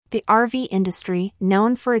The RV industry,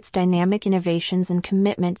 known for its dynamic innovations and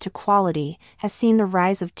commitment to quality, has seen the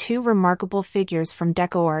rise of two remarkable figures from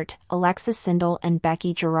Dec-O-Art, Alexis Sindle and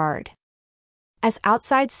Becky Girard. As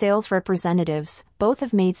outside sales representatives, both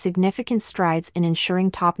have made significant strides in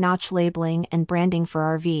ensuring top-notch labeling and branding for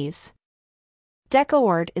RVs.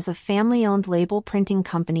 Dec-O-Art is a family-owned label printing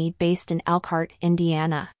company based in Elkhart,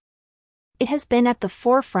 Indiana. It has been at the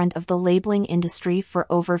forefront of the labeling industry for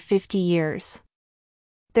over 50 years.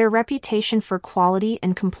 Their reputation for quality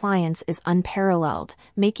and compliance is unparalleled,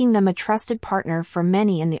 making them a trusted partner for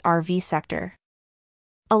many in the RV sector.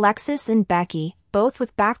 Alexis and Becky, both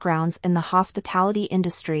with backgrounds in the hospitality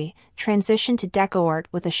industry, transitioned to Dec-O-Art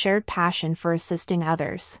with a shared passion for assisting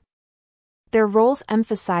others. Their roles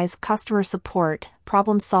emphasize customer support,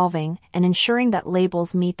 problem-solving, and ensuring that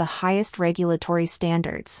labels meet the highest regulatory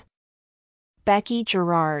standards. Becky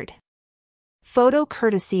Girard. Photo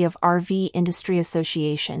courtesy of RV Industry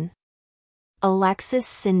Association. Alexis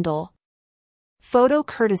Sindle. Photo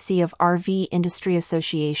courtesy of RV Industry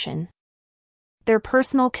Association. Their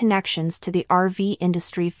personal connections to the RV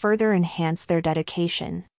industry further enhance their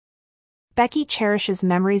dedication. Becky cherishes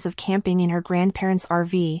memories of camping in her grandparents'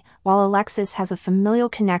 RV, while Alexis has a familial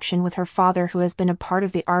connection with her father who has been a part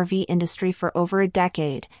of the RV industry for over a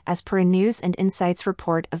decade, as per a News and Insights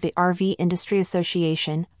report of the RV Industry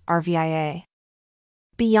Association, RVIA.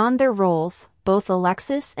 Beyond their roles, both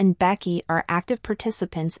Alexis and Becky are active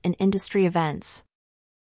participants in industry events.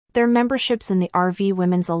 Their memberships in the RV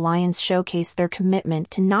Women's Alliance showcase their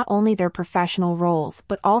commitment to not only their professional roles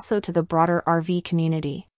but also to the broader RV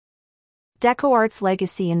community. Dec-O-Art's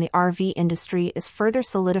legacy in the RV industry is further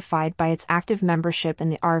solidified by its active membership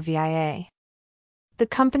in the RVIA. The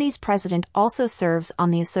company's president also serves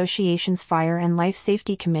on the association's Fire and Life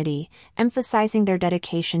Safety Committee, emphasizing their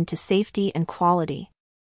dedication to safety and quality.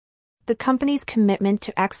 The company's commitment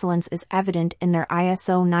to excellence is evident in their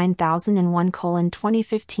ISO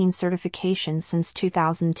 9001:2015 certification since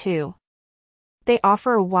 2002. They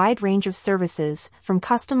offer a wide range of services, from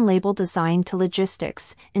custom label design to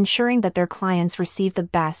logistics, ensuring that their clients receive the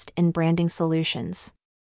best in branding solutions.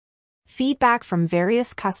 Feedback from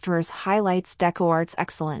various customers highlights Dec-O-Art's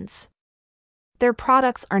excellence. Their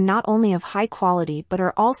products are not only of high quality but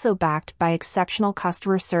are also backed by exceptional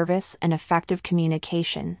customer service and effective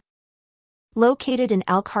communication. Located in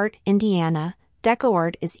Elkhart, Indiana,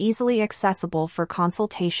 Dec-O-Art is easily accessible for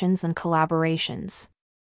consultations and collaborations.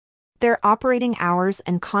 Their operating hours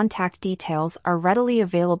and contact details are readily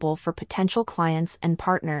available for potential clients and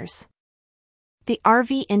partners. The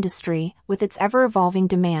RV industry, with its ever-evolving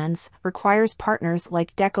demands, requires partners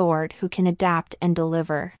like Dec-O-Art who can adapt and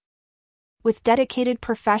deliver. With dedicated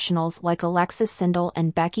professionals like Alexis Sindle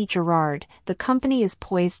and Becky Girard, the company is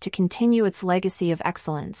poised to continue its legacy of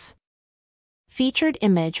excellence. Featured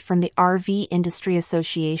image from the RV Industry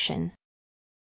Association.